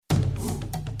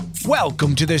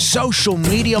Welcome to the Social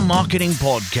Media Marketing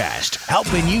Podcast,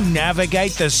 helping you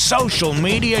navigate the social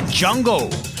media jungle.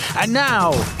 And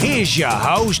now, here's your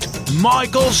host,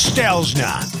 Michael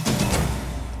Stelzner.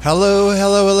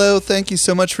 Hello. Thank you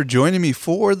so much for joining me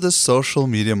for the Social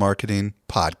Media Marketing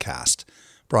Podcast,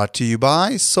 brought to you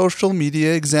by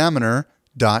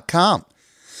socialmediaexaminer.com.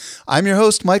 I'm your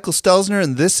host, Michael Stelzner,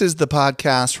 and this is the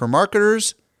podcast for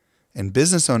marketers and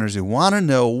business owners who want to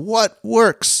know what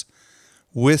works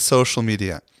with social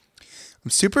media.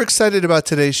 I'm super excited about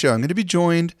today's show. I'm going to be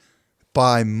joined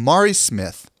by Mari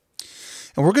Smith,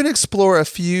 and we're going to explore a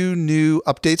few new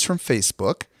updates from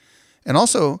Facebook, and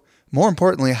also, more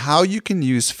importantly, how you can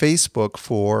use Facebook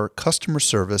for customer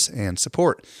service and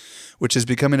support, which is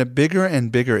becoming a bigger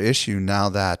and bigger issue now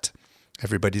that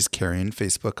everybody's carrying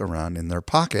Facebook around in their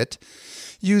pocket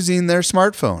using their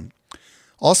smartphone.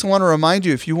 Also want to remind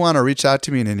you, if you want to reach out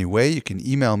to me in any way, you can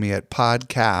email me at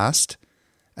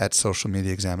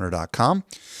podcast@socialmediaexaminer.com.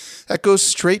 That goes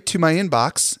straight to my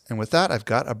inbox. And with that, I've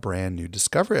got a brand new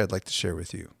discovery I'd like to share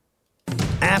with you.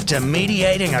 After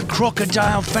mediating a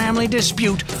crocodile family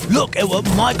dispute, look at what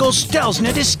Michael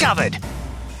Stelzner discovered.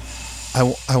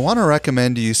 I want to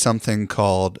recommend to you something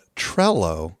called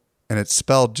Trello, and it's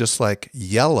spelled just like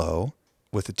yellow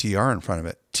with a TR in front of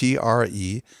it,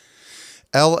 Trello.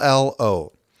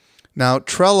 Now,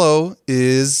 Trello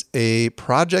is a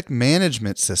project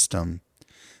management system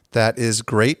that is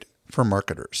great for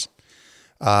marketers.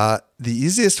 The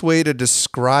easiest way to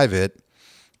describe it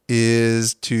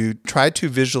is to try to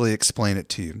visually explain it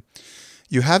to you.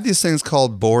 You have these things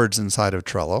called boards inside of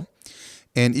Trello,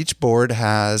 and each board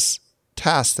has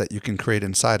tasks that you can create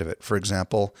inside of it. For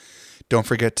example, don't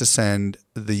forget to send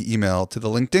the email to the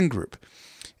LinkedIn group.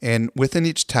 And within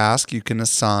each task, you can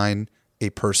assign a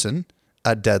person,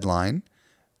 a deadline,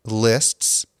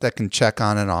 lists that can check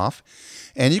on and off,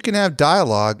 and you can have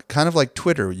dialogue, kind of like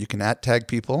Twitter. You can @tag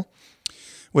people.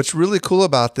 What's really cool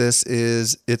about this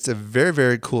is it's a very,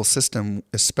 very cool system,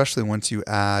 especially once you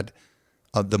add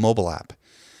the mobile app.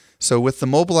 So with the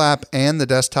mobile app and the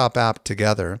desktop app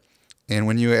together, and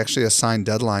when you actually assign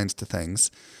deadlines to things,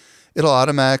 it'll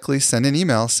automatically send an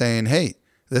email saying, hey,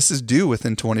 this is due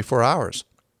within 24 hours.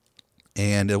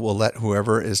 And it will let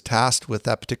whoever is tasked with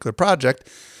that particular project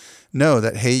know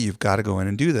that, hey, you've got to go in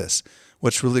and do this.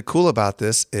 What's really cool about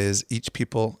this is each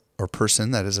people or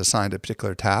person that is assigned a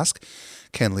particular task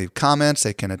can leave comments,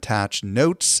 they can attach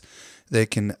notes, they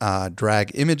can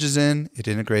drag images in. It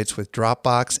integrates with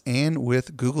Dropbox and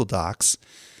with Google Docs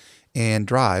and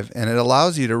Drive, and it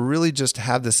allows you to really just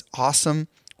have this awesome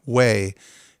way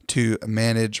to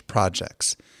manage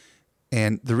projects.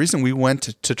 And the reason we went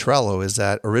to Trello is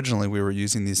that originally we were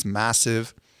using these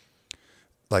massive,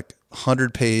 like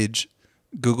 100-page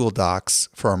Google Docs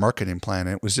for our marketing plan.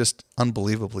 And it was just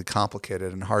unbelievably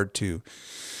complicated and hard to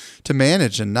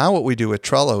manage. And now what we do with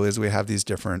Trello is we have these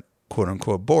different quote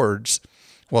unquote boards.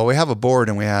 Well, we have a board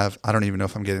and we have, I don't even know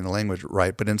if I'm getting the language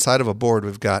right, but inside of a board,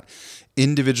 we've got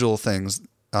individual things.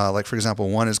 Like for example,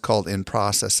 one is called in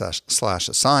process /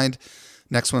 assigned.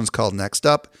 Next one's called next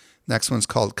up. Next one's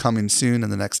called coming soon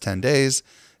in the next 10 days,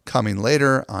 coming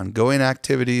later, ongoing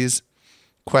activities,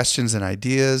 questions and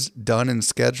ideas, done and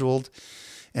scheduled.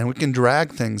 And we can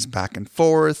drag things back and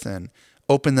forth and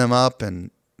open them up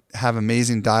and have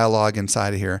amazing dialogue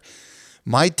inside of here.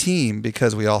 My team,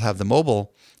 because we all have the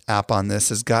mobile app on this,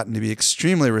 has gotten to be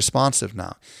extremely responsive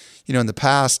now. You know, in the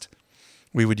past,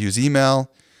 we would use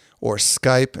email or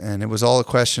Skype, and it was all a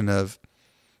question of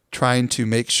trying to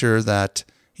make sure that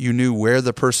you knew where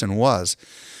the person was.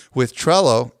 With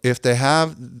Trello, if they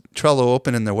have Trello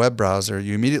open in their web browser,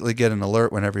 you immediately get an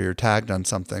alert whenever you're tagged on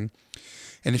something.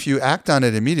 And if you act on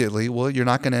it immediately, well, you're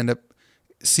not going to end up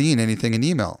seeing anything in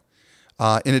email.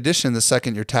 In addition, the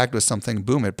second you're tagged with something,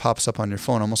 boom, it pops up on your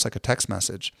phone almost like a text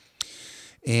message.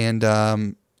 And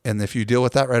if you deal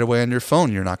with that right away on your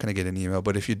phone, you're not going to get an email.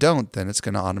 But if you don't, then it's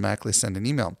going to automatically send an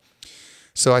email.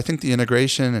 So I think the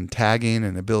integration and tagging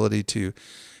and ability to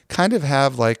kind of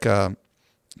have like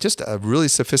just a really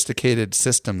sophisticated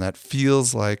system that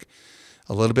feels like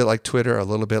a little bit like Twitter, a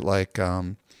little bit like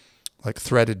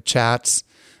threaded chats,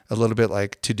 a little bit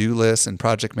like to-do lists and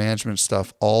project management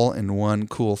stuff all in one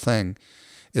cool thing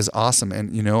is awesome.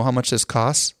 And you know how much this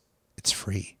costs? It's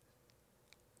free.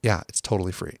 Yeah, it's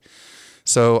totally free.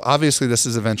 So obviously this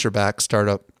is a venture-backed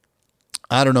startup.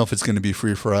 I don't know if it's going to be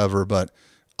free forever, but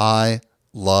I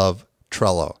love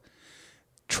Trello.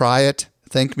 Try it.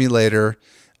 Thank me later.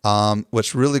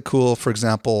 What's really cool, for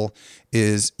example,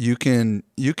 is you can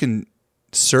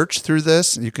search through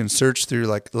this. You can search through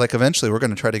like eventually we're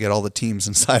going to try to get all the teams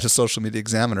inside of Social Media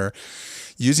Examiner.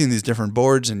 using these different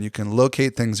boards, and you can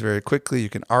locate things very quickly. You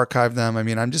can archive them. I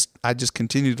mean, I just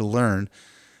continue to learn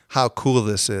how cool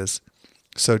this is.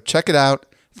 So check it out.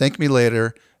 Thank me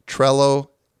later. Trello,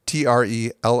 TRELLO.com.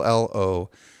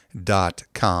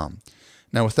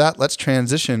 Now with that, let's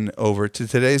transition over to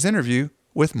today's interview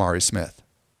with Mari Smith.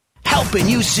 Helping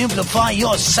you simplify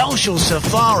your social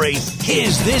safari,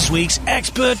 here's this week's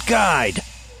expert guide.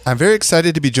 I'm very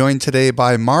excited to be joined today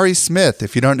by Mari Smith.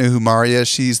 If you don't know who Mari is,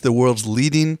 she's the world's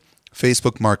leading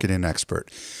Facebook marketing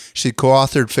expert. She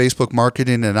co-authored Facebook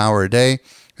Marketing an Hour a Day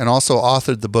and also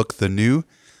authored the book, The New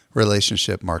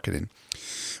Relationship Marketing.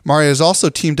 Mari has also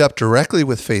teamed up directly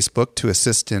with Facebook to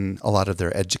assist in a lot of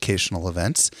their educational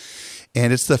events.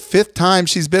 And it's the 5th time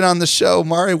she's been on the show.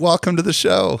 Mari, welcome to the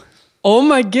show. Oh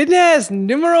my goodness,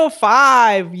 numero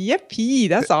 5. Yippee,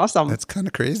 that's awesome. That's kind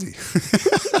of crazy.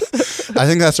 I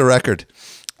think that's a record,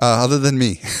 other than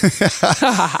me.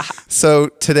 So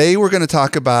today we're going to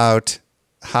talk about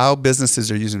how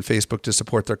businesses are using Facebook to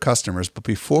support their customers. But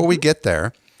before we get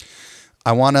there,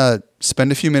 I want to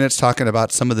spend a few minutes talking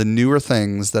about some of the newer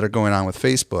things that are going on with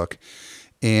Facebook.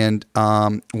 And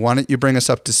why don't you bring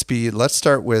us up to speed? Let's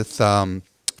start with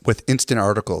Instant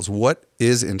Articles. What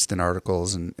is Instant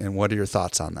Articles, and what are your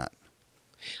thoughts on that?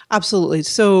 Absolutely.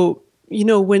 So,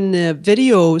 when the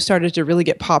video started to really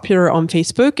get popular on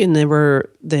Facebook, and there were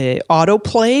the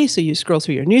autoplay, so you scroll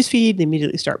through your newsfeed, they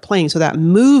immediately start playing. So that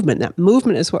movement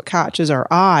is what catches our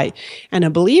eye. And I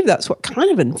believe that's what kind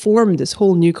of informed this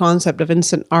whole new concept of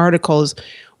Instant Articles,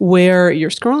 where you're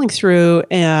scrolling through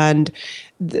and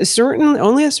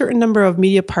only a certain number of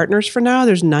media partners for now,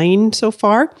 there's 9 so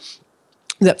far,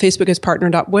 that Facebook has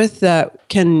partnered up with that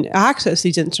can access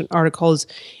these instant articles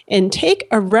and take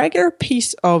a regular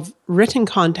piece of written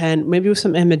content, maybe with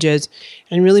some images,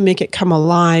 and really make it come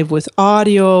alive with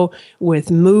audio,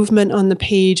 with movement on the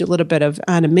page, a little bit of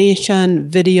animation,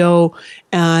 video,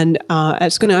 and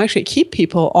it's going to actually keep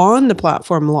people on the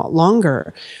platform a lot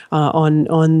longer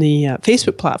on the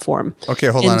Facebook platform. Okay,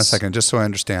 hold on a second, just so I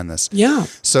understand this. Yeah.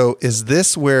 So is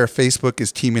this where Facebook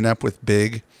is teaming up with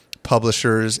big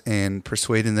publishers and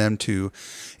persuading them to,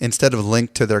 instead of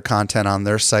link to their content on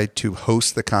their site, to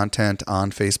host the content on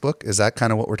Facebook? Is that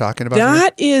kind of what we're talking about?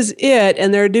 That is it.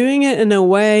 And they're doing it in a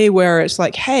way where it's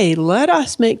like, hey, let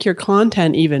us make your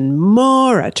content even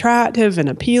more attractive and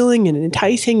appealing and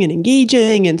enticing and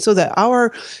engaging. And so that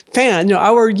our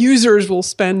our users will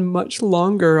spend much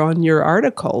longer on your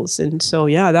articles. And so,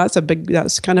 yeah, that's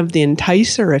kind of the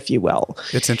enticer, if you will.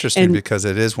 It's interesting because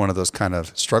it is one of those kind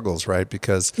of struggles, right?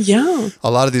 Because a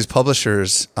lot of these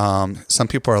publishers, some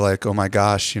people are like, oh my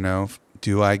gosh,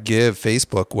 do I give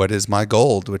Facebook what is my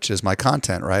gold, which is my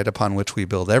content, right, upon which we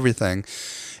build everything?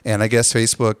 And I guess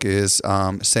Facebook is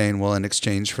saying, well, in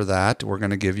exchange for that, we're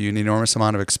going to give you an enormous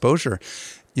amount of exposure.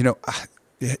 Do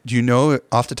you know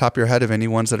off the top of your head of any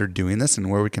ones that are doing this and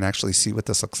where we can actually see what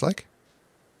this looks like?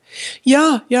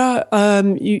 Yeah.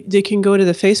 They can go to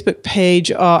the Facebook page.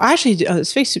 It's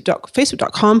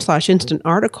facebook.com/instant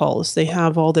articles. They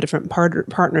have all the different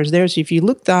partners there. So if you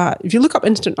look up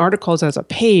Instant Articles as a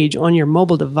page on your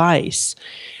mobile device,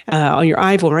 on your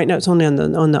iPhone, right now it's only on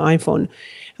the iPhone.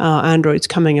 Android's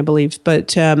coming, I believe.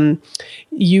 But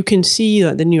you can see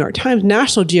the New York Times,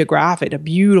 National Geographic, a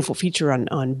beautiful feature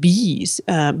on bees.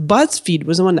 BuzzFeed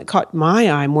was the one that caught my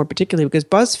eye more particularly because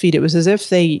BuzzFeed, it was as if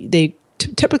they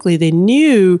typically they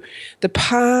knew the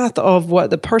path of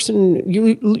what the person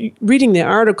reading the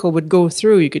article would go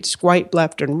through. You could swipe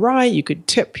left and right. You could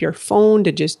tip your phone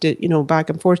to just, back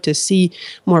and forth to see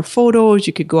more photos.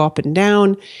 You could go up and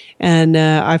down. And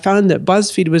I found that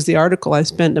BuzzFeed was the article I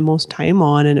spent the most time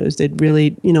on. And it was they'd really,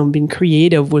 been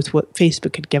creative with what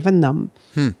Facebook had given them.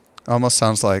 Almost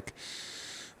sounds a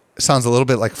little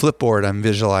bit like Flipboard I'm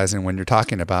visualizing when you're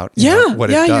talking about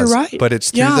what it does. You're right. But it's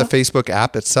through the Facebook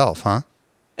app itself, huh?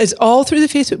 It's all through the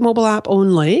Facebook mobile app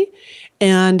only.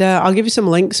 And I'll give you some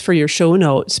links for your show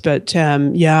notes. But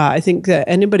I think that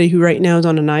anybody who right now is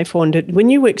on an iPhone,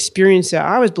 when you experience it,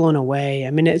 I was blown away.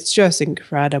 I mean, it's just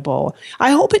incredible.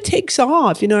 I hope it takes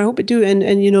off. I hope it do.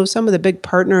 And some of the big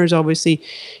partners, obviously,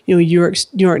 New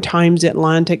York Times,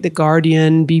 Atlantic, The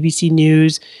Guardian, BBC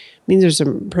News. I mean, there's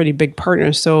some pretty big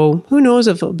partners. So who knows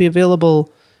if it'll be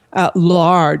available at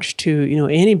large to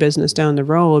any business down the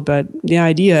road. But the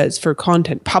idea is for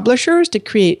content publishers to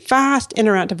create fast,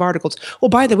 interactive articles. Oh,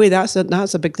 by the way, that's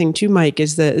a big thing too, Mike.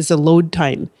 Is the load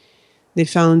time. They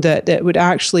found that would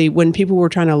actually, when people were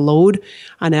trying to load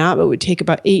an app, it would take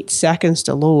about 8 seconds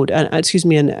to load. And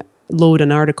load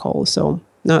an article. So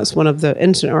That's one of the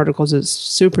instant articles. It's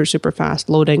super, super fast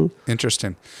loading.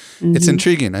 Interesting. It's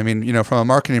intriguing. I mean, from a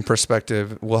marketing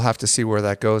perspective, we'll have to see where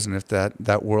that goes and if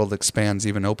that world expands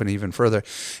even further.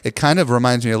 It kind of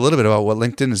reminds me a little bit about what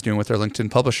LinkedIn is doing with their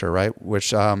LinkedIn Publisher, right?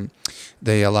 Which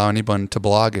they allow anyone to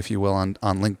blog, if you will, on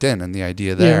LinkedIn. And the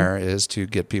idea there is to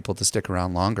get people to stick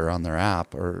around longer on their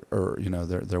app or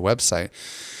their website.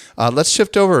 Let's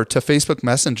shift over to Facebook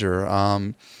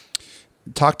Messenger.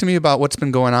 Talk to me about what's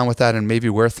been going on with that and maybe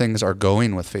where things are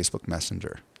going with Facebook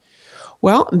Messenger.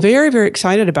 Well, I'm very, very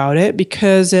excited about it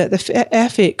because at the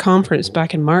F8 conference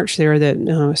back in March there, the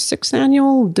 6th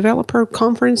annual developer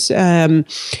conference,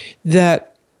 that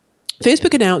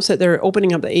Facebook announced that they're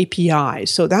opening up the API.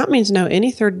 So that means now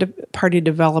any third-party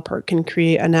developer can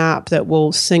create an app that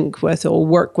will sync with or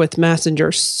work with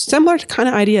Messenger, similar to kind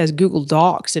of idea as Google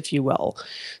Docs, if you will.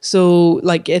 So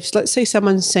like if, let's say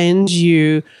someone sends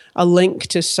you a link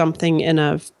to something in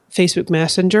a Facebook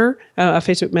Messenger, a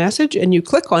Facebook message, and you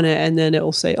click on it, and then it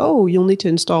will say, oh, you'll need to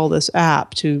install this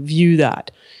app to view that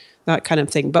kind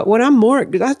of thing. But what I'm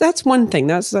that's one thing.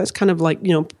 That's kind of like,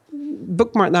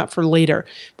 bookmark that for later.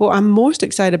 But what I'm most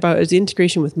excited about is the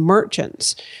integration with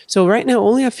merchants. So right now,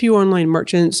 only a few online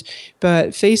merchants, but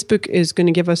Facebook is going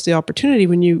to give us the opportunity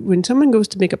when someone goes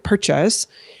to make a purchase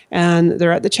and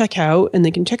they're at the checkout and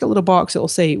they can check a little box that will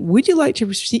say, would you like to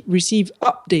receive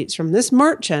updates from this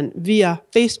merchant via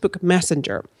Facebook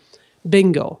Messenger?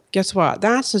 Bingo. Guess what?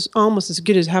 That's almost as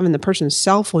good as having the person's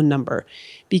cell phone number,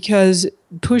 because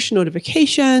push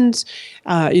notifications,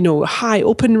 high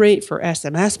open rate for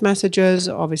SMS messages.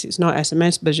 Obviously, it's not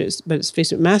SMS, but it's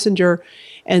Facebook Messenger.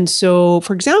 And so,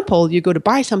 for example, you go to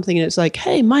buy something and it's like,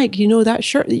 hey, Mike, that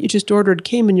shirt that you just ordered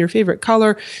came in your favorite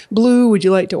color, blue. Would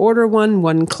you like to order one?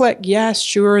 One click. Yes,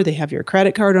 sure. They have your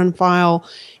credit card on file.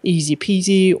 Easy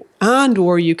peasy. And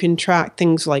or you can track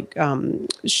things like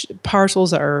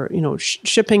parcels that are,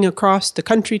 shipping across the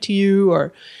country to you,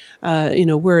 or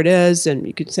where it is, and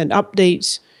you can send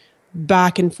updates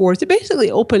back and forth. It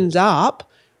basically opens up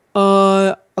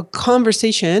a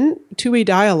conversation, two-way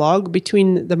dialogue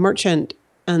between the merchant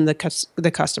and the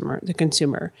customer, the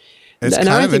consumer. It's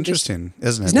kind of interesting,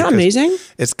 isn't it? Isn't that amazing?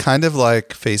 It's kind of like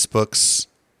Facebook's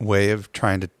way of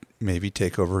trying to maybe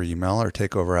take over email or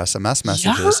take over SMS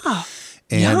messages. Yeah.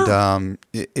 And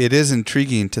it is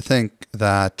intriguing to think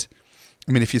that,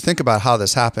 if you think about how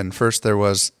this happened, first there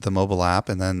was the mobile app,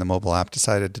 and then the mobile app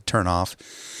decided to turn off.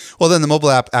 Well, then the mobile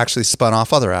app actually spun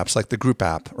off other apps like the group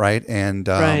app, right? And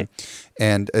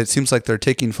and it seems like they're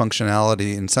taking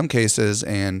functionality in some cases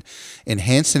and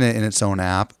enhancing it in its own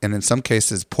app, and in some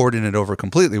cases porting it over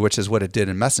completely, which is what it did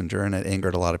in Messenger, and it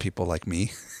angered a lot of people like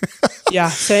me. Yeah,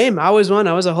 same. I was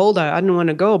a holdout. I didn't want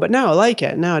to go, but now I like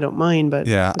it. Now I don't mind. But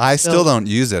yeah, I still don't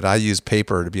use it. I use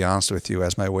Paper, to be honest with you,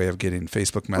 as my way of getting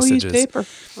Facebook messages. Oh, you use Paper.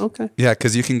 Okay. Yeah,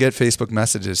 because you can get Facebook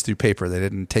messages through Paper. They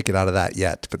didn't take it out of that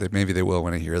yet, but maybe they will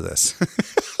when I hear this.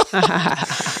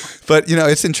 But,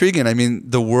 it's intriguing.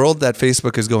 The world that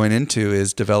Facebook is going into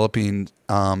is developing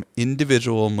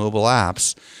individual mobile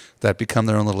apps that become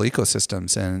their own little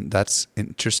ecosystems. And that's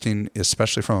interesting,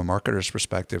 especially from a marketer's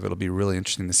perspective. It'll be really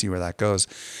interesting to see where that goes.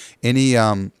 Any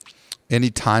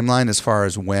timeline as far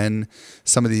as when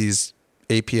some of these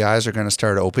APIs are going to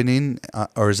start opening,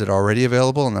 or is it already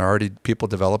available and there are already people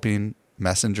developing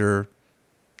Messenger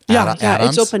add-ons? Yeah,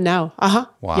 it's open now.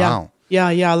 Wow.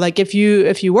 Yeah. Like if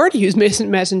you were to use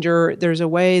Messenger, there's a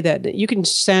way that you can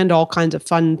send all kinds of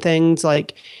fun things,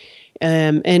 like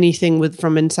anything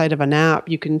from inside of an app.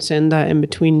 You can send that in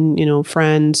between,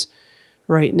 friends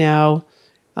right now.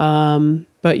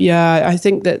 But yeah, I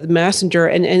think that the Messenger,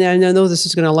 and I know this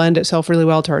is going to lend itself really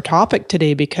well to our topic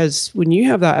today, because when you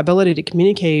have that ability to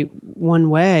communicate one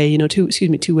way,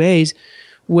 two ways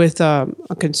with a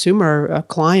consumer, a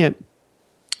client,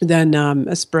 then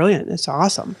it's brilliant. It's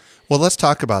awesome. Well, let's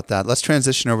talk about that. Let's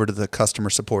transition over to the customer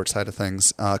support side of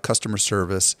things, customer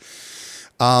service.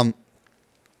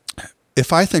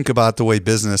 If I think about the way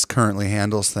business currently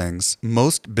handles things,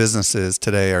 most businesses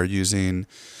today are using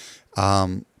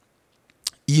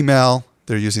email,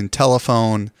 they're using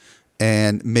telephone,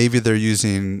 and maybe they're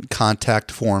using contact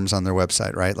forms on their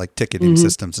website, right? Like ticketing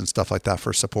systems and stuff like that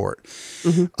for support.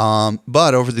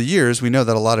 But over the years, we know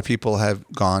that a lot of people have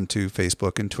gone to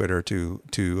Facebook and Twitter to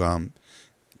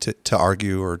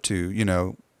argue or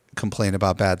to, complain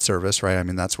about bad service, right?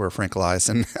 That's where Frank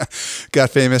Eliason got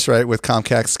famous, right? With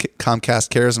Comcast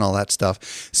Cares and all that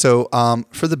stuff. So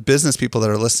for the business people that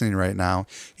are listening right now,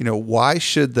 why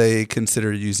should they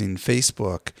consider using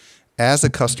Facebook as a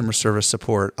customer service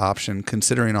support option,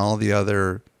 considering all the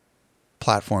other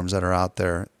platforms that are out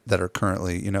there that are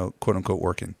currently, quote unquote,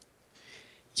 working?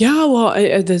 Yeah, well,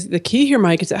 the key here,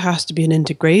 Mike, is it has to be an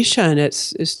integration.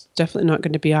 It's definitely not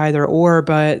going to be either or.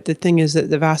 But the thing is that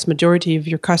the vast majority of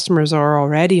your customers are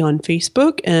already on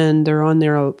Facebook, and they're on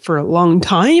there for a long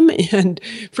time and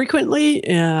frequently,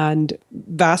 and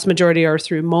vast majority are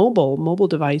through mobile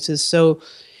devices. So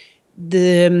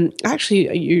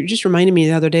actually, you just reminded me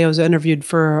the other day I was interviewed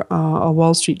for a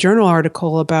Wall Street Journal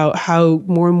article about how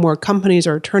more and more companies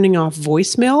are turning off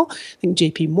voicemail. I think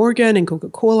JP Morgan and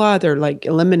Coca-Cola, they're like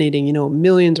eliminating,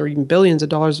 millions or even billions of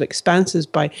dollars of expenses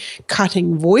by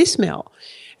cutting voicemail.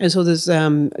 And so this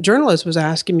journalist was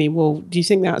asking me, well, do you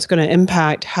think that's going to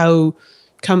impact how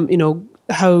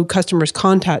customers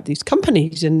contact these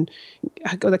companies and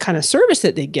the kind of service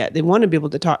that they get? They want to be able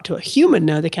to talk to a human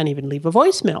now. They can't even leave a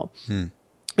voicemail. And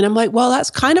I'm like, well, that's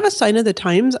kind of a sign of the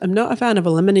times. I'm not a fan of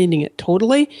eliminating it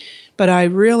totally, but I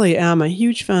really am a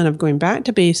huge fan of going back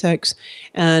to basics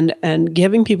and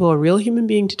giving people a real human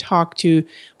being to talk to.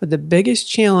 But the biggest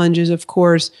challenge is, of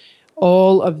course,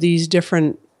 all of these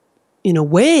different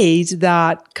ways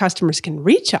that customers can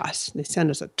reach us. They send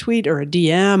us a tweet or a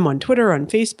DM on Twitter, on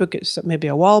Facebook. It's maybe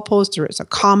a wall post, or it's a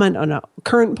comment on a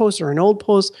current post or an old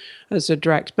post. It's a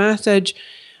direct message,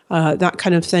 that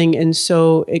kind of thing. And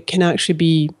so it can actually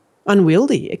be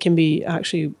unwieldy. It can be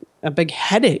actually a big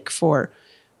headache for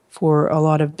a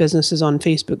lot of businesses on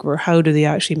Facebook, where how do they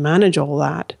actually manage all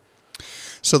that?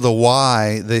 So the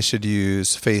why they should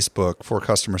use Facebook for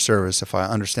customer service, if I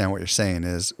understand what you're saying,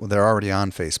 is they're already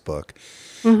on Facebook.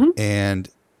 And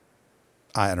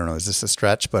I don't know, is this a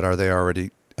stretch, but are they already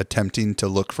attempting to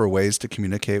look for ways to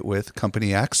communicate with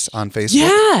company X on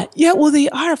Facebook? Yeah. Well, they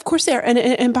are. Of course they are.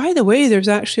 And by the way, there's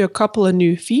actually a couple of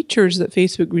new features that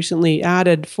Facebook recently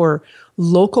added for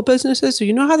local businesses. So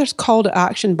you know how there's call to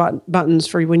action buttons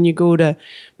for when you go to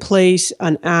place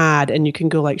an ad, and you can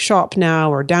go like shop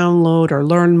now or download or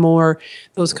learn more,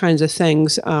 those kinds of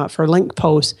things for link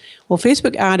posts. Well,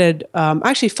 Facebook added,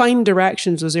 actually Find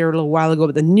Directions was there a little while ago,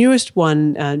 but the newest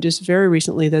one just very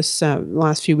recently, this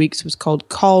last few weeks, was called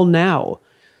Call Now.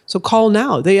 So Call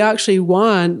Now, they actually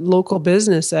want local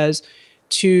businesses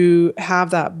to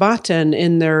have that button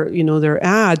in their, their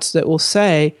ads that will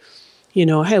say,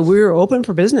 hey, we're open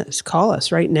for business. Call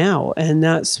us right now. And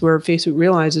that's where Facebook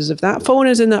realizes if that phone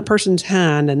is in that person's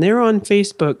hand and they're on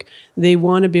Facebook, they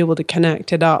want to be able to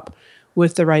connect it up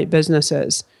with the right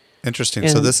businesses. Interesting.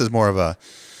 So this is more of like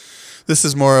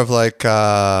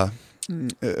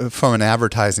from an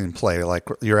advertising play, like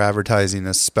you're advertising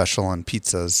a special on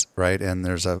pizzas, right? And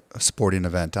there's a sporting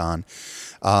event on.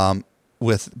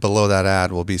 With below that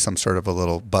ad will be some sort of a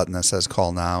little button that says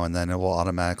call now, and then it will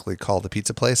automatically call the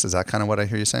pizza place. Is that kind of what I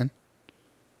hear you saying?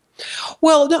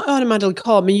 Well, not automatically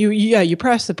call. I mean, you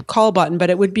press the call button,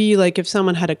 but it would be like if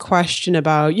someone had a question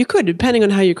about, you could, depending on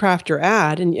how you craft your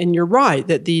ad, and you're right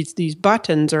that these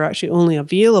buttons are actually only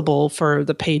available for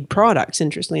the paid products.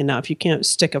 Interestingly enough, you can't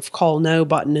stick a call now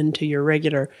button into your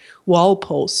regular wall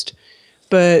post.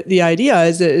 But the idea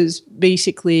is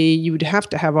basically you would have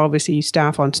to have obviously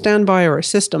staff on standby or a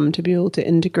system to be able to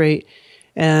integrate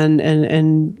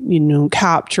and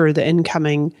capture the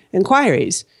incoming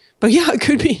inquiries. But yeah, it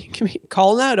can be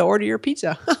call now to order your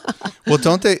pizza. Well,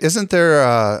 isn't there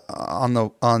I don't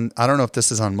know if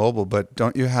this is on mobile, but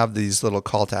don't you have these little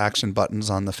call to action buttons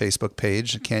on the Facebook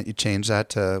page? Can't you change that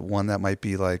to one that might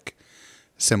be like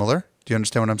similar? Do you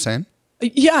understand what I'm saying?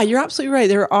 Yeah, you're absolutely right.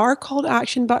 There are call to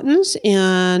action buttons,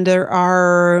 and there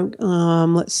are,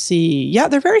 let's see. Yeah,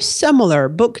 they're very similar.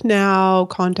 Book now,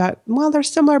 contact. Well, they're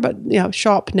similar, but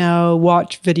shop now,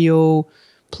 watch video,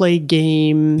 play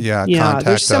game. Yeah,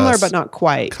 they're similar, but not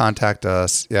quite. Contact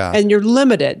us. Yeah, and you're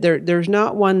limited. There's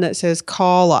not one that says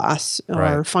call us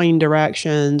or find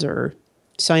directions or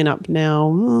sign up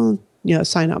now.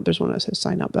 Sign up. There's one that says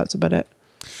sign up. That's about it.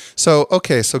 So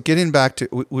getting back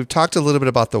to, we've talked a little bit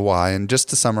about the why, and just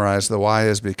to summarize, the why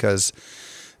is because,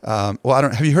 have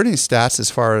you heard any stats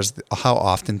as far as how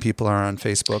often people are on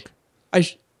Facebook?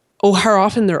 How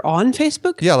often they're on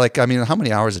Facebook? Yeah, how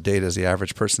many hours a day does the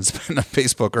average person spend on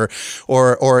Facebook,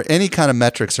 or any kind of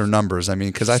metrics or numbers? I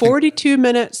mean, because I 42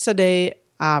 minutes a day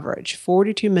average,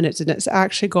 42 minutes, and it's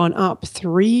actually gone up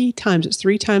 3 times. It's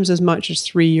 3 times as much as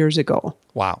 3 years ago.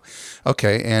 Wow.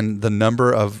 Okay, and the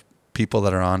number of people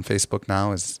that are on Facebook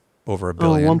now is over 1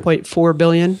 billion. 1.4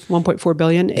 billion. 1.4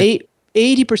 billion.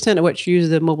 80% of which use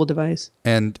the mobile device.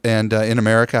 And in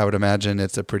America, I would imagine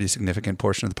it's a pretty significant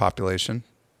portion of the population.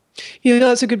 Yeah,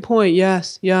 that's a good point.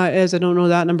 Yes. Yeah, it is. I don't know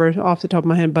that number off the top of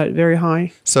my head, but very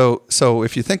high. So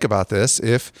if you think about this,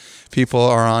 if people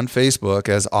are on Facebook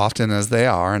as often as they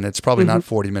are, and it's probably not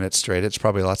 40 minutes straight, it's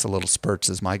probably lots of little spurts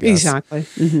is my guess. Exactly.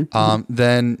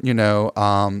 Then,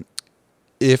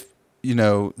 if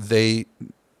they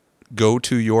go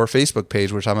to your Facebook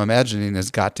page, which I'm imagining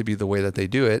has got to be the way that they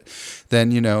do it,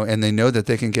 then, and they know that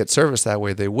they can get service that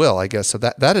way, they will, I guess. So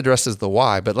that addresses the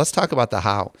why, but let's talk about the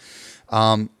how.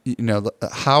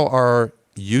 How are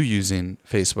you using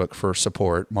Facebook for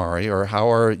support, Mari, or how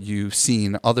are you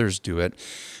seeing others do it?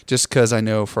 Just because I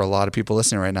know for a lot of people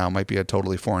listening right now, it might be a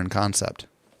totally foreign concept.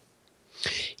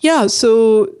 Yeah.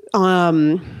 So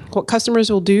what customers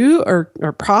will do, or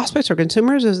prospects or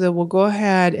consumers, is they will go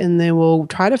ahead and they will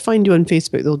try to find you on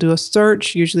Facebook. They'll do a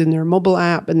search, usually in their mobile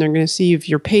app, and they're going to see if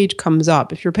your page comes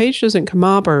up. If your page doesn't come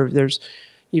up, or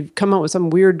you've come up with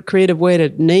some weird creative way to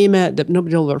name it that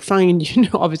nobody will ever find,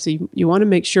 obviously you want to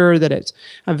make sure that it's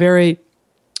a very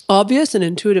obvious and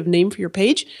intuitive name for your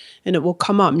page, and it will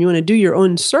come up. And you want to do your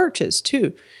own searches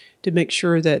too, to make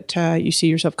sure that you see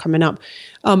yourself coming up.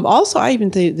 Also, I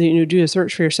even think that do a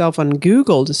search for yourself on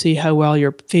Google to see how well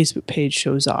your Facebook page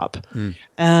shows up.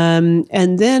 And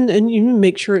you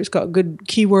make sure it's got good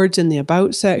keywords in the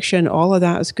About section. All of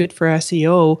that is good for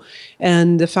SEO.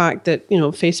 And the fact that,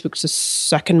 Facebook's the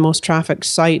second most trafficked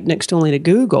site next only to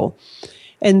Google.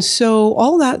 And so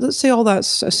all that, let's say all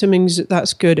that's, assuming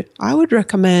that's good, I would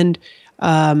recommend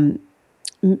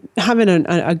having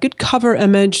a good cover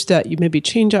image that you maybe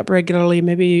change up regularly.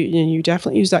 Maybe you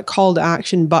definitely use that call to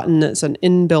action button that's an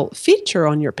inbuilt feature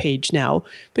on your page now,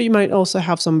 but you might also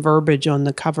have some verbiage on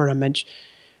the cover image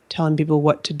telling people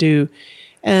what to do.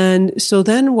 And so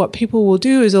then what people will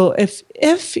do is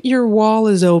if your wall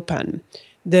is open,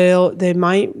 they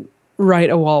might write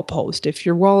a wall post. If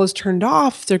your wall is turned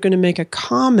off, they're going to make a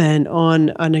comment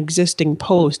on an existing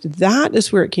post. That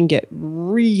is where it can get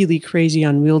really crazy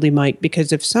unwieldy, Mike,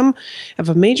 because if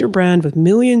a major brand with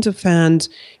millions of fans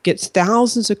gets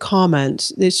thousands of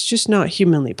comments, it's just not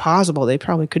humanly possible. They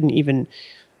probably couldn't even,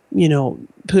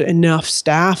 put enough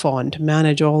staff on to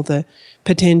manage all the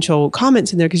potential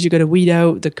comments in there, because you got to weed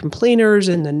out the complainers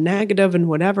and the negative and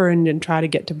whatever, and then try to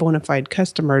get to bona fide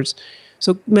customers.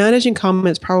 So managing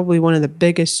comments is probably one of the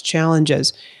biggest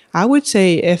challenges. I would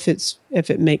say if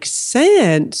it makes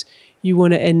sense, you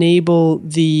want to enable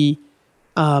the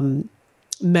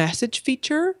message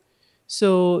feature.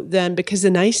 So then, because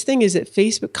the nice thing is that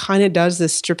Facebook kind of does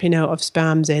this stripping out of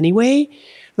spams anyway.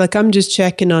 Like I'm just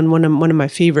checking on one of my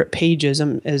favorite pages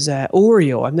is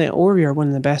Oreo. I think Oreo are one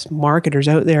of the best marketers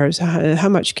out there. Is how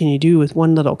much can you do with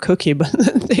one little cookie? But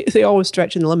they always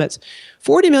stretching the limits.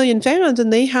 40 million fans,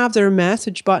 and they have their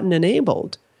message button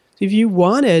enabled. If you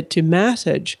wanted to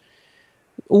message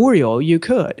Oreo, you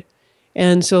could.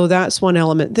 And so that's one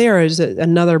element there, is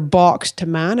another box to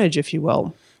manage, if you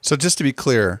will. So just to be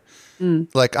clear,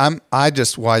 like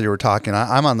while you were talking,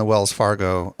 I'm on the Wells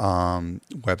Fargo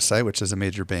website, which is a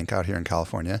major bank out here in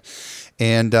California.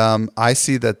 And I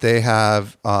see that they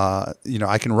have, I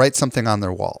can write something on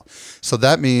their wall. So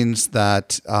that means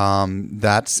that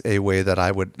that's a way that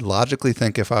I would logically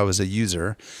think, if I was a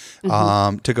user,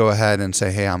 to go ahead and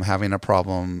say, hey, I'm having a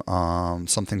problem.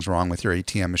 Something's wrong with your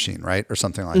ATM machine, right? Or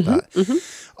something like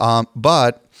that.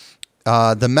 But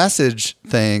the message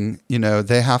thing,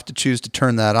 they have to choose to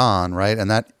turn that on, right?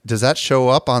 And does that show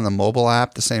up on the mobile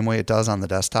app the same way it does on the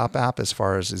desktop app, as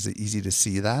far as, is it easy to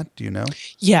see that? Do you know?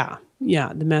 Yeah.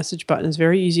 The message button is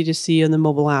very easy to see on the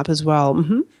mobile app as well.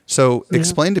 So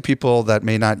explain to people that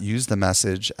may not use the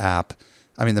message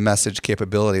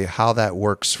capability, how that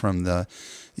works from the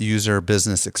user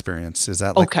business experience. Is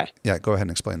that okay? Yeah, go ahead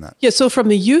and explain that. Yeah, so from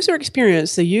the user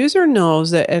experience, the user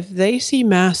knows that if they see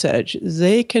message,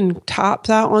 they can tap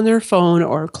that on their phone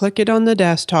or click it on the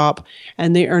desktop,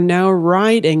 and they are now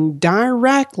writing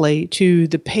directly to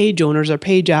the page owners or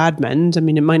page admins. I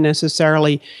mean, it might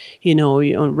necessarily,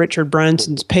 on Richard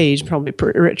Branson's page, probably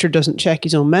Richard doesn't check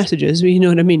his own messages, but you know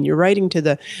what I mean? You're writing to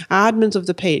the admins of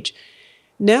the page.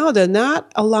 Now then,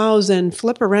 that allows then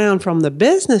flip around from the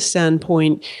business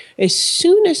standpoint. As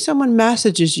soon as someone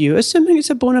messages you, assuming it's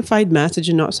a bona fide message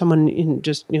and not someone in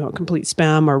just complete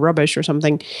spam or rubbish or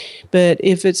something, but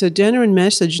if it's a genuine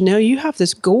message, now you have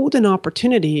this golden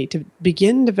opportunity to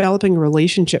begin developing a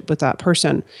relationship with that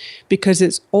person, because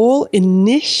it's all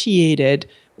initiated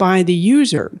by the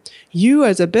user. You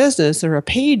as a business or a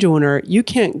page owner, you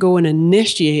can't go and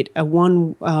initiate a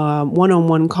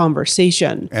one-on-one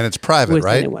conversation. And it's private,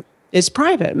 right? Anyone. It's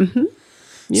private.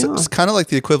 Yeah. So it's kind of like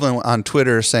the equivalent on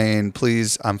Twitter saying,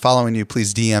 please, I'm following you,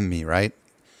 please DM me, right?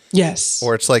 Yes.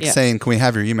 Or it's like saying, can we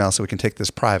have your email so we can take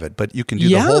this private? But you can do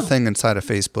the whole thing inside of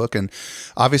Facebook. And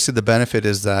obviously the benefit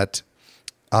is that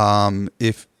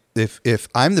if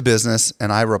I'm the business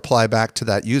and I reply back to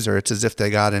that user, it's as if they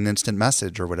got an instant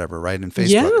message or whatever, right? In Facebook.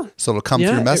 Yeah. So it'll come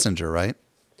through Messenger, right?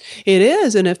 It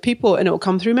is. And if people, and it will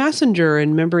come through Messenger,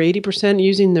 and remember 80%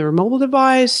 using their mobile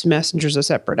device, Messenger's a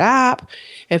separate app.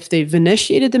 If they've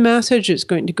initiated the message, it's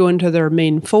going to go into their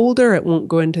main folder. It won't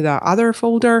go into that other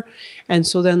folder. And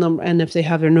so then, and if they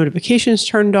have their notifications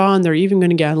turned on, they're even going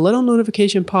to get a little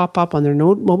notification pop up on their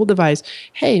mobile device.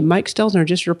 Hey, Mike Stelzner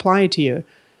just replied to you.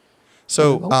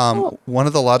 So one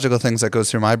of the logical things that goes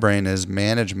through my brain is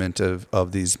management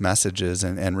of these messages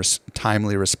and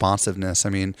timely responsiveness. I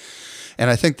mean, and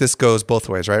I think this goes both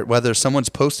ways, right? Whether someone's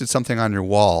posted something on your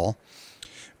wall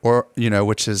or,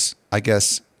 which is, I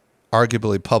guess,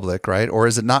 arguably public, right? Or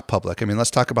is it not public? I mean,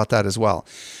 let's talk about that as well.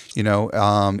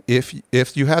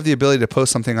 If you have the ability to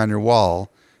post something on your wall,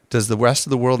 does the rest of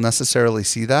the world necessarily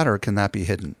see that, or can that be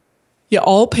hidden? Yeah,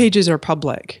 all pages are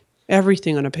public.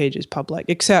 Everything on a page is public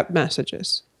except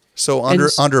messages. So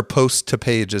under post to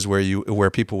page is where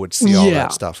people would see all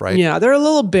that stuff, right? Yeah, they're a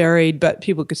little buried, but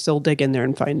people could still dig in there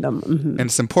and find them. Mm-hmm. And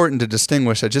it's important to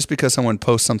distinguish that just because someone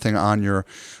posts something on your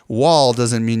wall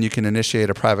doesn't mean you can initiate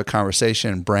a private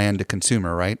conversation, brand to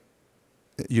consumer, right?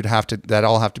 That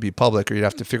all have to be public, or you'd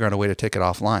have to figure out a way to take it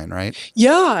offline, right?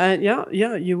 Yeah,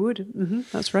 you would. Mm-hmm,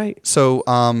 that's right. So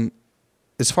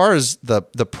as far as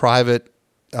the private,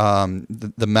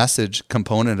 the message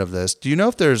component of this, do you know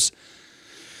if there's,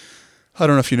 I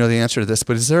don't know if you know the answer to this,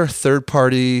 but is there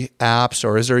third-party apps,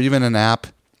 or is there even an app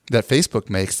that Facebook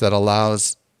makes that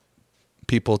allows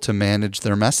people to manage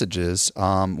their messages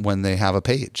when they have a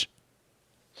page?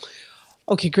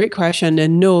 Okay, great question.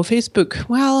 And no, Facebook,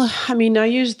 well, I mean, I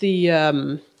use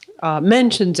the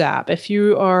Mentions app. If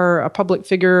you are a public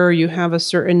figure, you have a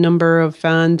certain number of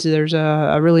fans, there's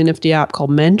a really nifty app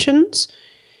called Mentions.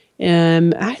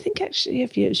 I think actually,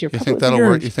 if you're public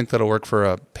figure, you think that'll work for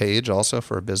a page, also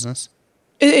for a business?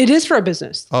 It is for a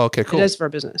business. Oh, okay, cool. It is for a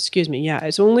business. Excuse me. Yeah,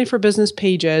 it's only for business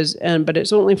pages, but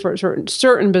it's only for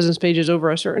certain business pages over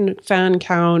a certain fan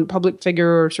count, public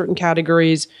figure, or certain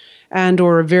categories, and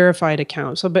or a verified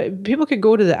account. So, but people could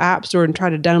go to the App Store and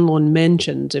try to download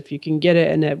Mentions. If you can get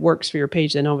it and it works for your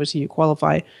page, then obviously you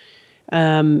qualify.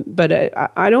 But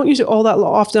I don't use it all that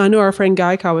often. I know our friend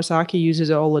Guy Kawasaki uses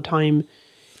it all the time,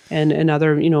 and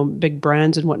other big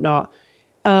brands and whatnot.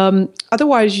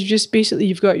 Otherwise,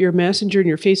 you've got your Messenger and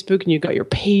your Facebook, and you've got your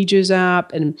Pages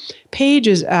app. And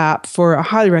Pages app, I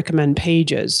highly recommend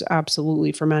Pages,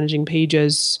 absolutely, for managing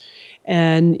pages.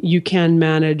 And you can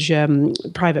manage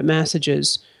private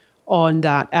messages on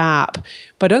that app.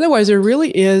 But otherwise, there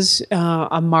really is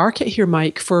a market here,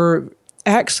 Mike, for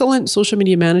excellent social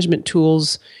media management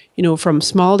tools, from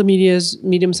small to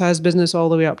medium-sized business all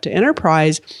the way up to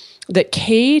enterprise, that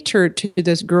cater to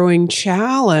this growing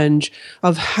challenge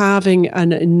of having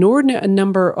an inordinate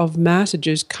number of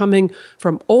messages coming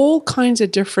from all kinds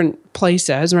of different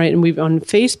places, right? And we've on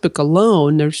Facebook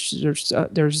alone, there's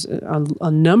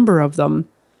a number of them,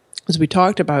 as we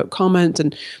talked about, comments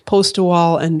and post to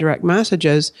wall and direct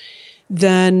messages.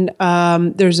 Then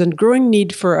there's a growing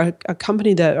need for a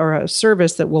company or a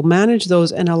service that will manage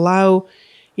those and allow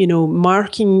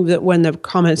marking that when the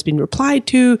comment's been replied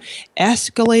to,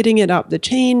 escalating it up the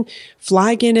chain,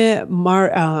 flagging it,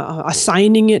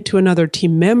 assigning it to another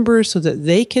team member so that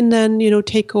they can then,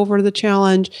 take over the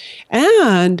challenge,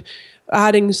 and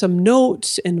adding some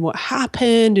notes and what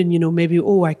happened, and maybe,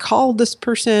 I called this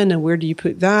person, and where do you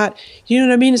put that? You know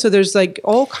what I mean? So there's like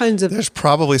all kinds of. There's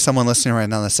probably someone listening right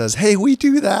now that says, "Hey, we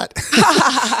do that."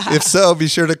 If so, be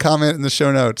sure to comment in the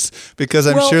show notes, because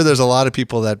I'm sure there's a lot of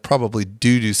people that probably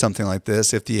do something like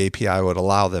this if the API would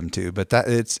allow them to. But that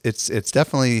it's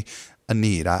definitely a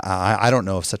need. I don't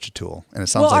know of such a tool, and it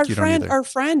sounds like you don't either. Our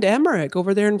friend Emmerich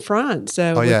over there in France.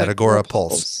 At Agora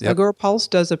Pulse. Yep. Agora Pulse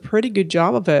does a pretty good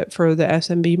job of it for the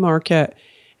SMB market.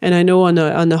 And I know on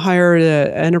the higher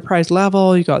enterprise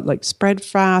level, you got like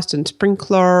Spreadfast and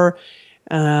Sprinkler.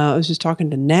 I was just talking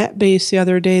to NetBase the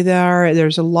other day there.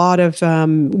 There's a lot of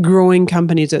growing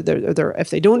companies that they're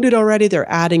if they don't do it already,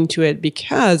 they're adding to it,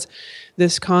 because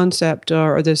this concept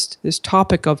or this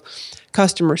topic of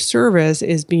customer service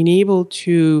is being able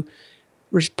to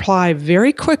reply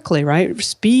very quickly, right?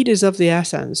 Speed is of the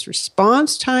essence,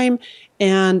 response time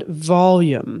and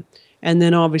volume. And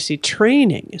then obviously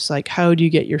training. It's like, how do you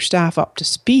get your staff up to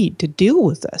speed to deal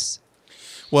with this?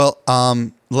 Well,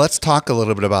 let's talk a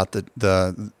little bit about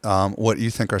the what you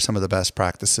think are some of the best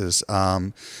practices.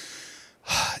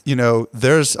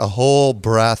 There's a whole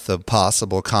breadth of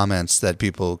possible comments that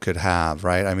people could have,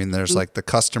 right? I mean, there's like the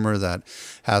customer that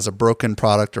has a broken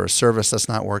product or a service that's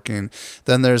not working.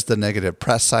 Then there's the negative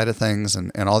press side of things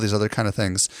and all these other kind of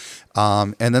things.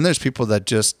 And then there's people that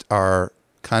just are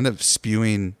kind of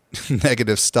spewing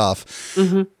negative stuff.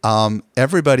 Mm-hmm.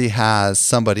 Everybody has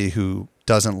somebody who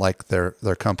doesn't like their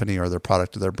company or their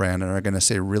product or their brand and are going to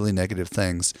say really negative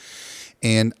things.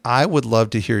 And I would love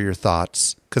to hear your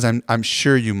thoughts, because I'm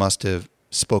sure you must have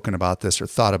spoken about this or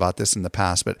thought about this in the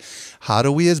past, but how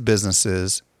do we as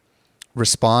businesses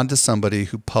respond to somebody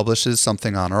who publishes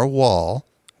something on our wall,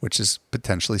 which is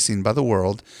potentially seen by the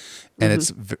world, and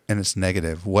it's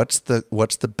negative? What's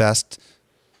the best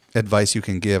advice you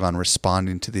can give on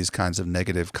responding to these kinds of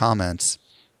negative comments?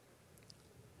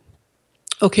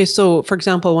 Okay, so for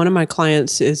example, one of my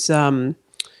clients is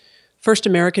First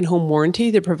American Home Warranty.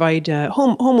 They provide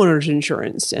homeowners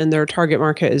insurance, and their target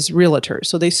market is realtors.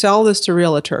 So they sell this to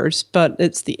realtors, but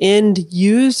it's the end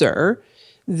user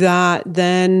that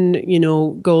then,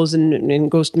 goes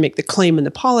and goes to make the claim in the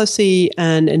policy,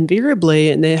 and invariably,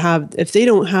 if they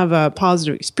don't have a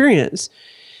positive experience,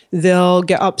 they'll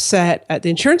get upset at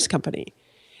the insurance company.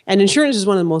 And insurance is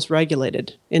one of the most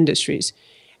regulated industries.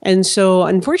 And so,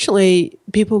 unfortunately,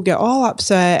 people get all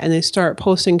upset and they start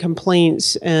posting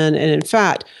complaints. And in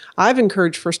fact, I've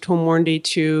encouraged First Home Warranty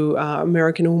to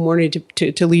American Home Warranty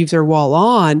to leave their wall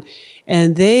on,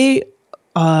 and they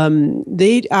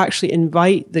actually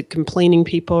invite the complaining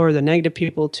people or the negative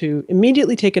people to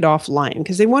immediately take it offline,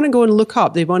 because they want to go and look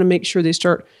up. They want to make sure they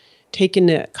start taking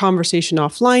the conversation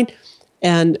offline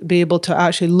and be able to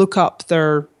actually look up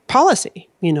their policy,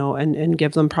 and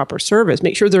give them proper service.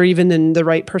 Make sure they're even in the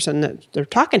right person that they're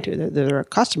talking to, that they're a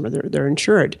customer, they're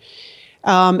insured.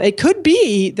 It could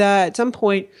be that at some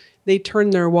point they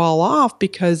turn their wall off,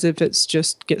 because if it's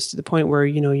just gets to the point where,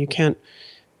 you can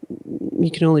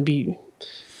only be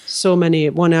so many,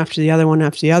 one after the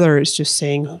other, it's just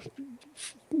saying,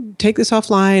 take this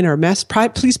offline, or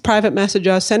please private message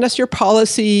us, send us your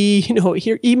policy,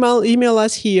 here, email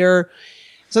us here.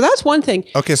 So that's one thing.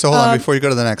 Okay, so hold on before you go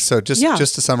to the next. So just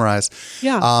to summarize,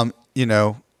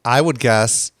 I would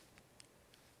guess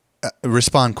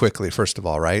respond quickly, first of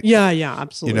all, right? Yeah,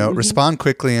 absolutely. Respond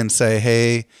quickly and say,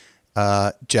 hey,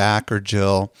 Jack or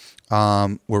Jill,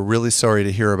 we're really sorry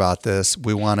to hear about this.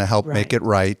 We want to help make it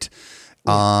right.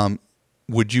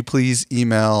 Would you please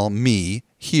email me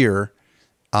here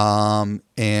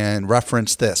and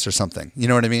reference this or something? You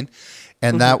know what I mean?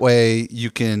 And that way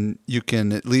you can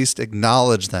at least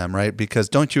acknowledge them, right? Because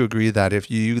don't you agree that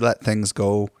if you let things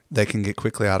go, they can get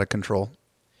quickly out of control?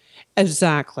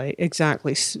 Exactly.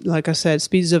 Like I said,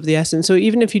 speed is of the essence. So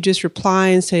even if you just reply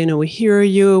and say, we hear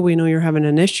you, we know you're having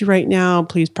an issue right now,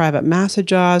 please private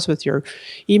message us with your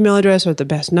email address or the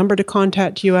best number to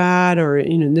contact you at, or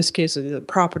in this case, the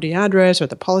property address or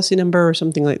the policy number or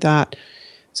something like that.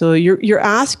 So you're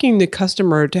asking the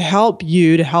customer to help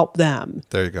you to help them.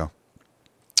 There you go.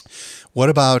 What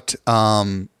about,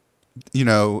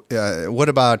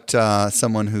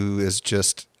 someone who is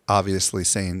just obviously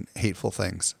saying hateful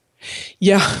things?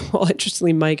 Yeah, well,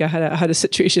 interestingly, Mike, I had a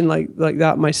situation like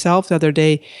that myself the other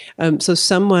day. So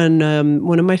someone,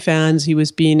 one of my fans, he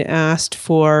was being asked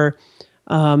for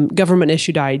government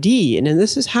issued ID, and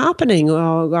this is happening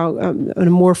on a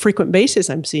more frequent basis.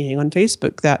 I'm seeing on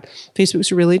Facebook that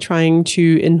Facebook's really trying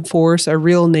to enforce a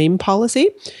real name policy.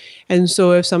 And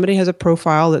so if somebody has a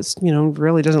profile that's,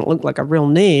 really doesn't look like a real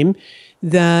name,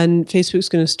 then Facebook's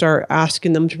going to start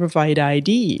asking them to provide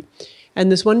ID.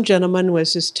 And this one gentleman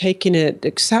was just taking it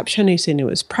exception. He's saying it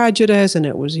was prejudice, and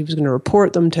he was going to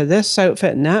report them to this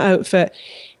outfit and that outfit.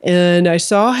 And I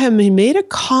saw him, he made a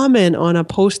comment on a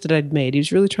post that I'd made. He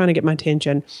was really trying to get my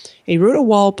attention. He wrote a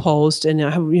wall post, and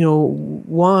I have,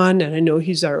 one, and I know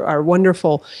he's our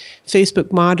wonderful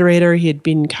Facebook moderator. He had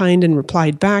been kind and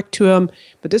replied back to him,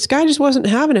 but this guy just wasn't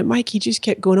having it, Mike. He just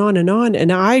kept going on.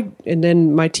 And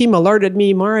then my team alerted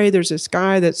me, Mari, there's this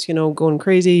guy that's, going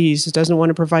crazy. He just doesn't want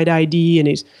to provide ID,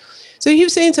 and so he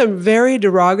was saying some very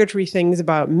derogatory things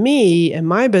about me and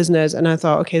my business, and I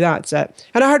thought, okay, that's it.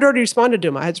 And I had already responded to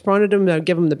him. I had responded to him to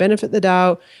give him the benefit of the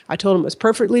doubt. I told him it was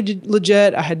perfectly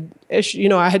legit. I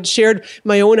had shared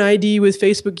my own ID with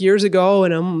Facebook years ago,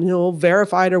 and I'm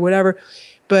verified or whatever.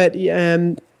 But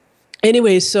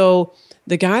anyway, so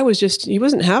the guy he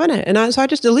wasn't having it. And so I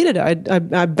just deleted it.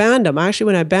 I banned him. Actually,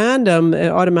 when I banned him, it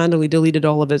automatically deleted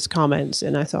all of his comments.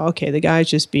 And I thought, okay, the guy's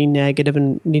just being negative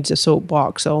and needs a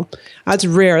soapbox. So that's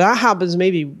rare. That happens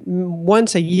maybe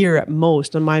once a year at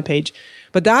most on my page.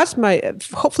 But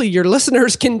hopefully your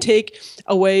listeners can take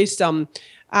away some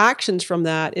actions from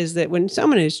that, is that when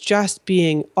someone is just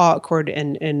being awkward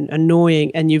and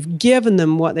annoying, and you've given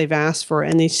them what they've asked for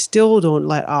and they still don't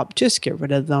let up, just get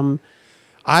rid of them.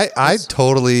 I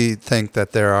totally think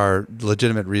that there are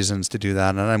legitimate reasons to do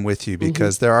that, and I'm with you,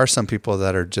 because there are some people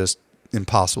that are just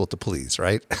impossible to please,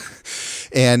 right?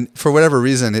 And for whatever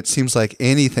reason, it seems like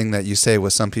anything that you say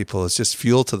with some people is just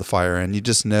fuel to the fire. And you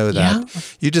just know that,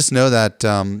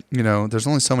 there's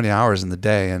only so many hours in the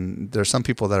day. And there's some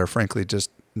people that are frankly just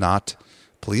not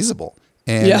pleasable.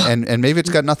 And maybe it's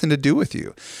got nothing to do with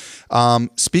you.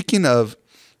 Speaking of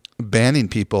banning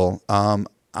people,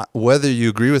 whether you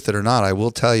agree with it or not, I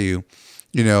will tell you,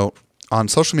 on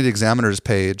Social Media Examiner's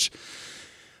page,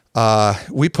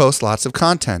 we post lots of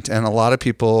content, and a lot of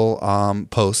people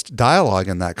post dialogue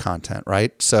in that content,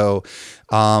 right? So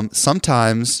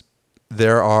sometimes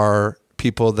there are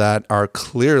people that are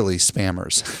clearly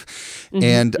spammers,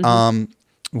 and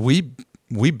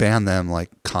we ban them like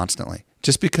constantly,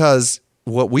 just because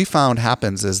what we found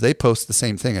happens is they post the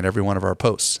same thing at every one of our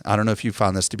posts. I don't know if you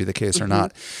found this to be the case or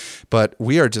not, but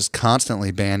we are just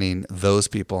constantly banning those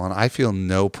people, and I feel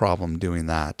no problem doing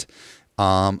that.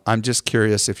 I'm just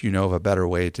curious if you know of a better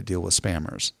way to deal with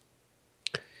spammers.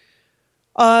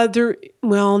 Not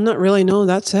really. No,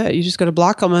 that's it. You just got to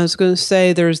block them. I was going to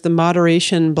say there's the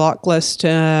moderation block list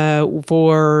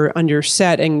for under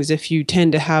settings if you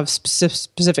tend to have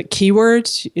specific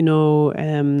keywords.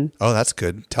 Oh, that's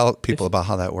good. Tell people about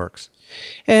how that works.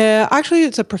 Actually,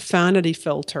 it's a profanity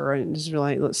filter, and it's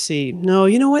like, let's see. No,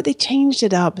 you know what? They changed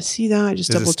it up. See that?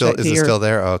 Just double check here. Is it still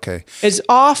there? Oh, okay. It's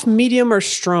off, medium, or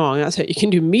strong. That's it. You can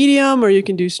do medium or you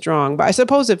can do strong. But I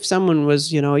suppose if someone was,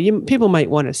 people might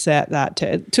want to set that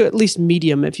to at least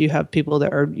medium if you have people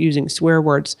that are using swear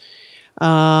words.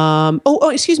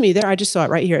 Excuse me. There, I just saw it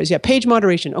right here. Page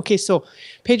moderation. Okay, so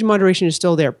page moderation is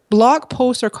still there. Block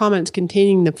posts or comments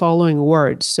containing the following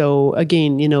words. So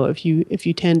again, if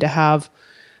you tend to have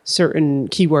certain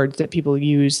keywords that people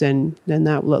use, then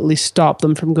that will at least stop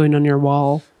them from going on your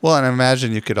wall. Well, and I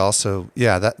imagine you could also,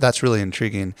 that's really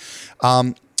intriguing.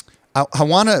 I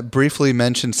want to briefly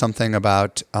mention something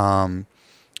about,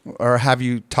 or have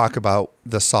you talk about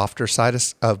the softer side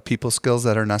of people skills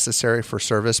that are necessary for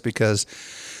service, because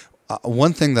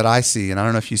one thing that I see, and I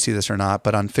don't know if you see this or not,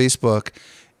 but on Facebook,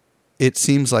 it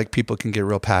seems like people can get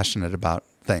real passionate about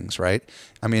things, right?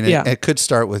 I mean, it could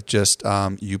start with just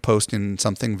you posting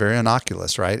something very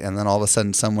innocuous, right? And then all of a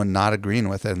sudden someone not agreeing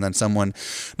with it, and then someone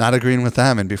not agreeing with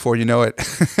them. And before you know it,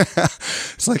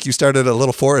 it's like you started a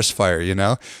little forest fire,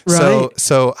 Right.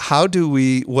 So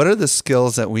what are the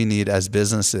skills that we need as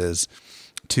businesses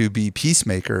to be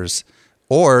peacemakers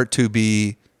or to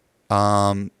be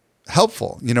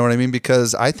helpful? You know what I mean?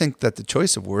 Because I think that the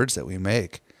choice of words that we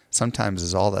make sometimes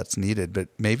is all that's needed, but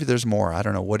maybe there's more. I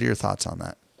don't know. What are your thoughts on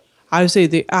that? I would say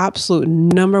the absolute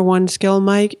number one skill,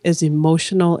 Mike, is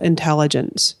emotional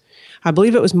intelligence. I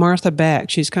believe it was Martha Beck.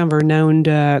 She's kind of a renowned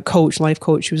life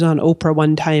coach. She was on Oprah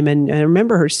one time, and I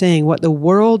remember her saying, what the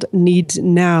world needs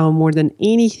now more than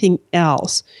anything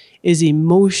else is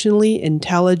emotionally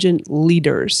intelligent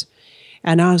leaders.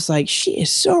 And I was like, she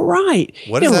is so right.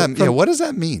 What does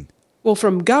that mean? Well,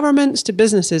 from governments to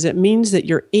businesses, it means that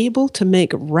you're able to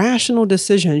make rational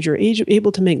decisions. You're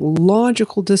able to make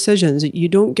logical decisions. You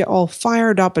don't get all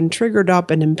fired up and triggered up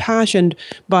and impassioned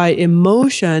by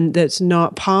emotion that's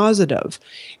not positive.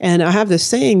 And I have this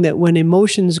saying that when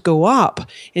emotions go up,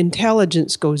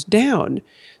 intelligence goes down.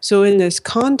 So in this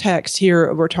context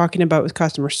here, we're talking about with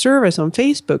customer service on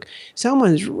Facebook,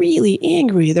 someone's really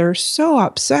angry. They're so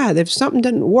upset. If something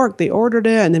didn't work, they ordered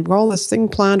it and they've got all this thing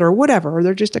planned or whatever, or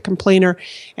they're just a complainer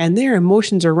and their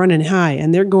emotions are running high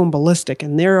and they're going ballistic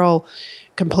and they're all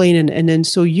complaining. And then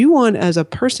so you want, as a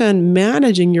person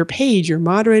managing your page, your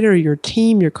moderator, your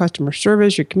team, your customer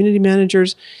service, your community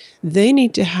managers, they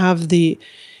need to have the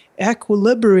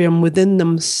equilibrium within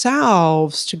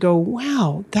themselves to go,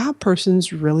 wow, that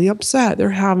person's really upset.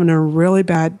 They're having a really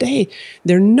bad day.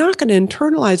 They're not going to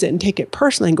internalize it and take it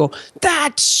personally and go,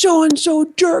 that's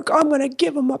so-and-so jerk. I'm going to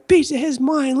give him a piece of his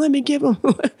mind. Let me give him,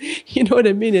 you know what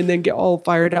I mean? And then get all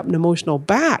fired up and emotional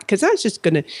back. Because that's just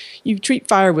going to, you treat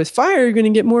fire with fire, you're going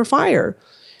to get more fire.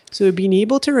 So being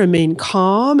able to remain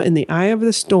calm in the eye of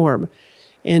the storm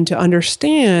and to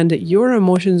understand that your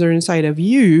emotions are inside of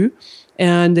you,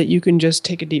 and that you can just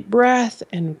take a deep breath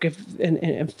and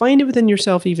find it within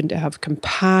yourself even to have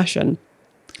compassion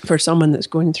for someone that's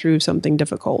going through something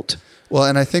difficult. Well,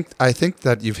 and I think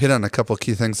that you've hit on a couple of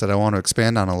key things that I want to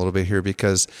expand on a little bit here,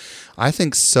 because I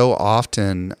think so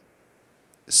often,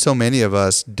 so many of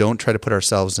us don't try to put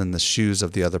ourselves in the shoes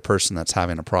of the other person that's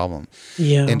having a problem.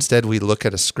 Yeah. Instead, we look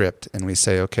at a script and we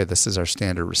say, okay, this is our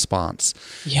standard response.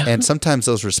 Yeah. And sometimes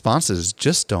those responses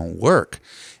just don't work.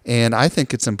 And I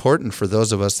think it's important for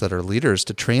those of us that are leaders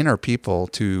to train our people,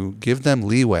 to give them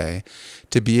leeway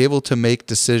to be able to make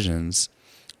decisions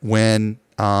when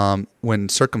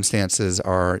circumstances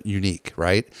are unique,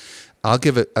 right? I'll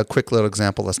give it a quick little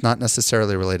example that's not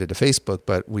necessarily related to Facebook,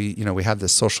 but we have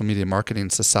this social media marketing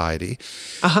society,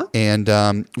 and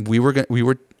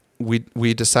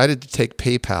we decided to take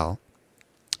PayPal,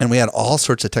 and we had all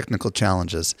sorts of technical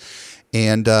challenges,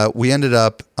 and we ended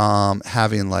up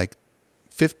having like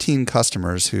 15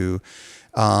 customers who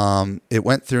it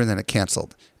went through and then it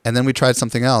canceled. And then we tried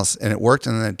something else and it worked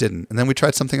and then it didn't. And then we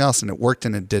tried something else and it worked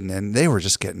and it didn't. And they were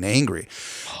just getting angry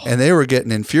and they were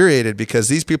getting infuriated because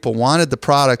these people wanted the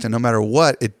product and no matter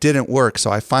what, it didn't work.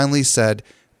 So I finally said,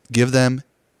 give them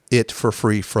it for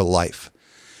free for life.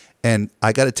 And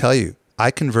I got to tell you,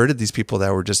 I converted these people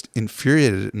that were just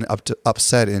infuriated and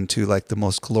upset into like the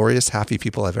most glorious, happy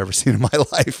people I've ever seen in my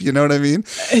life. You know what I mean?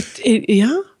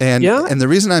 And the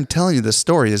reason I'm telling you this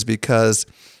story is because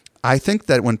I think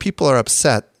that when people are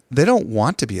upset, they don't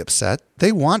want to be upset.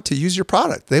 They want to use your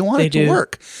product. They want it to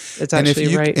work. It's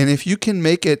actually right. And if you can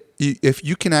make it, if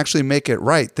you can actually make it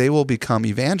right, they will become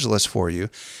evangelists for you,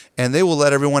 and they will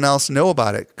let everyone else know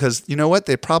about it. Because you know what?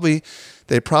 They probably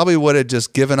would have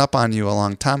just given up on you a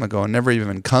long time ago and never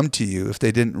even come to you if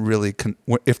they didn't really,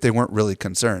 if they weren't really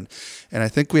concerned. And I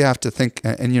think we have to think.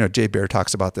 And Jay Baer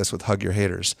talks about this with Hug Your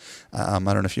Haters. I don't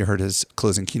know if you heard his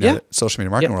closing keynote at Social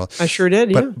Media Marketing World. I sure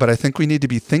did. But I think we need to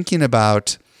be thinking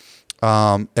about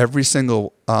every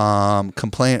single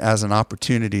complaint as an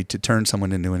opportunity to turn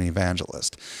someone into an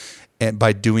evangelist, and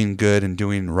by doing good and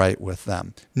doing right with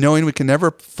them. Knowing we can never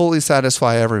fully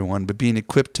satisfy everyone, but being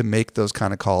equipped to make those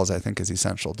kind of calls, I think, is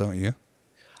essential, don't you?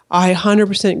 I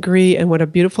 100% agree. And what a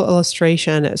beautiful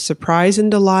illustration. It's surprise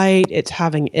and delight. It's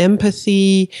having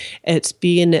empathy. It's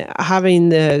having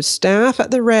the staff at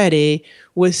the ready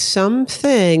with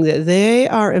something that they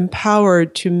are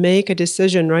empowered to make a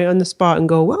decision right on the spot and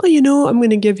go, well, I'm going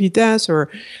to give you this or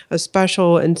a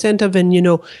special incentive. And,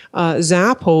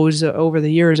 Zappos over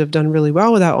the years have done really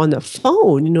well with that on the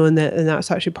phone, and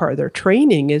that's actually part of their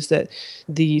training is that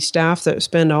the staff that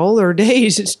spend all their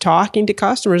days is talking to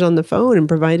customers on the phone and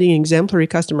providing exemplary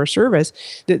customer service,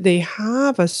 that they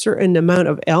have a certain amount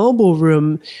of elbow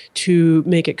room to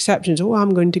make exceptions. Oh,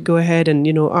 I'm going to go ahead and,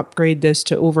 upgrade this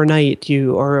to overnight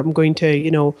or I'm going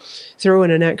to, throw in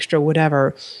an extra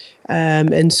whatever.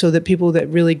 And so that people that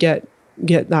really get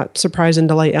that surprise and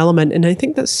delight element. And I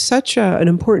think that's such an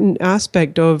important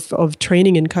aspect of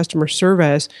training in customer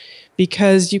service,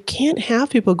 because you can't have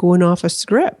people going off a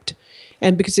script.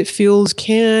 And because it feels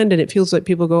canned and it feels like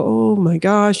people go, oh my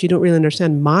gosh, you don't really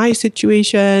understand my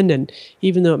situation. And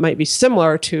even though it might be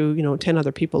similar to, 10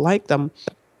 other people like them.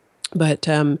 But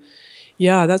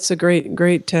that's a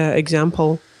great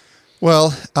example.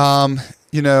 Well,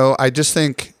 I just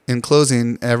think in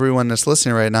closing, everyone that's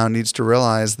listening right now needs to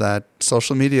realize that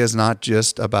social media is not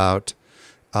just about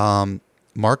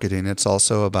marketing. It's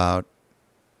also about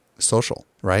social,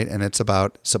 right? And it's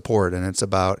about support and it's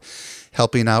about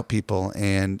helping out people.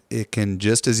 And it can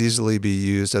just as easily be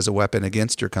used as a weapon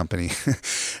against your company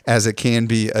as it can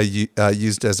be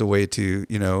used as a way to,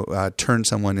 turn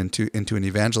someone into an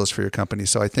evangelist for your company.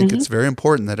 So I think it's very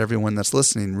important that everyone that's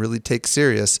listening really takes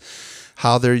serious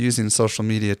how they're using social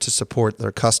media to support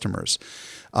their customers.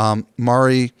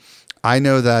 Mari, I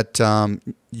know that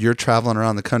you're traveling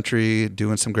around the country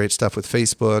doing some great stuff with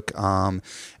Facebook,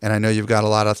 and I know you've got a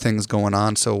lot of things going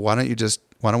on. So why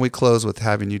don't we close with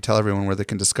having you tell everyone where they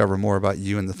can discover more about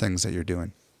you and the things that you're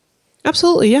doing?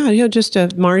 Absolutely, yeah. Just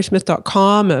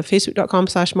marismith.com,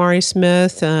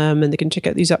 facebook.com/marismith, and they can check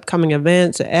out these upcoming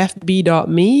events at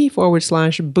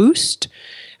fb.me/boost.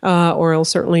 Or else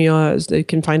certainly they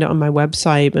can find it on my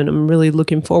website. And I'm really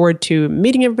looking forward to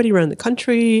meeting everybody around the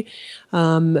country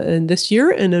and this year.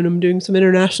 And then I'm doing some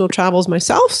international travels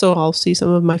myself, so I'll see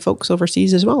some of my folks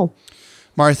overseas as well.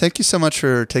 Mari, thank you so much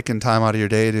for taking time out of your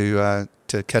day to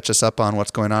catch us up on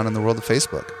what's going on in the world of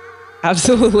Facebook.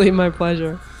 Absolutely, my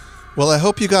pleasure. Well, I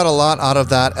hope you got a lot out of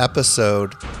that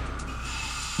episode.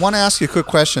 I want to ask you a quick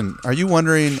question. Are you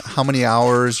wondering how many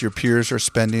hours your peers are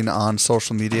spending on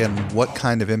social media and what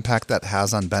kind of impact that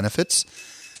has on benefits?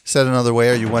 Said another way,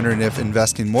 are you wondering if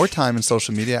investing more time in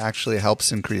social media actually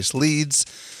helps increase leads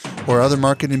or other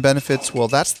marketing benefits? Well,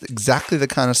 that's exactly the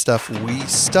kind of stuff we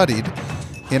studied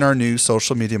in our new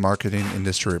social media marketing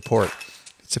industry report.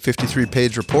 It's a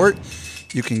 53-page report.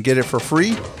 You can get it for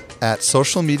free at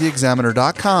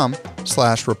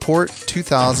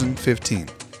socialmediaexaminer.com/report2015.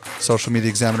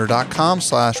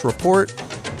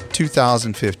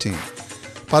 socialmediaexaminer.com/report2015.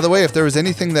 By the way, if there was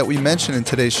anything that we mentioned in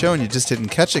today's show and you just didn't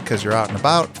catch it because you're out and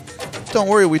about, don't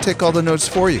worry, we take all the notes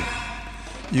for you.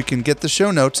 You can get the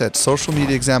show notes at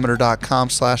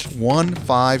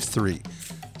socialmediaexaminer.com/153.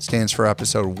 Stands for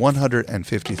episode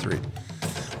 153.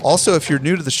 Also, if you're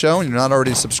new to the show and you're not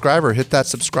already a subscriber, hit that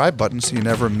subscribe button so you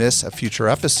never miss a future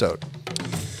episode.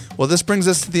 Well, this brings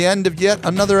us to the end of yet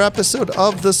another episode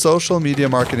of the Social Media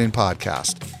Marketing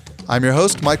Podcast. I'm your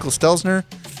host, Michael Stelzner.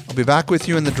 I'll be back with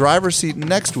you in the driver's seat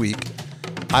next week.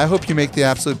 I hope you make the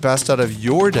absolute best out of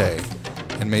your day,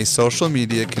 and may social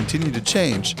media continue to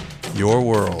change your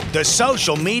world. The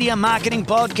Social Media Marketing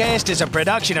Podcast is a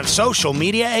production of Social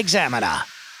Media Examiner.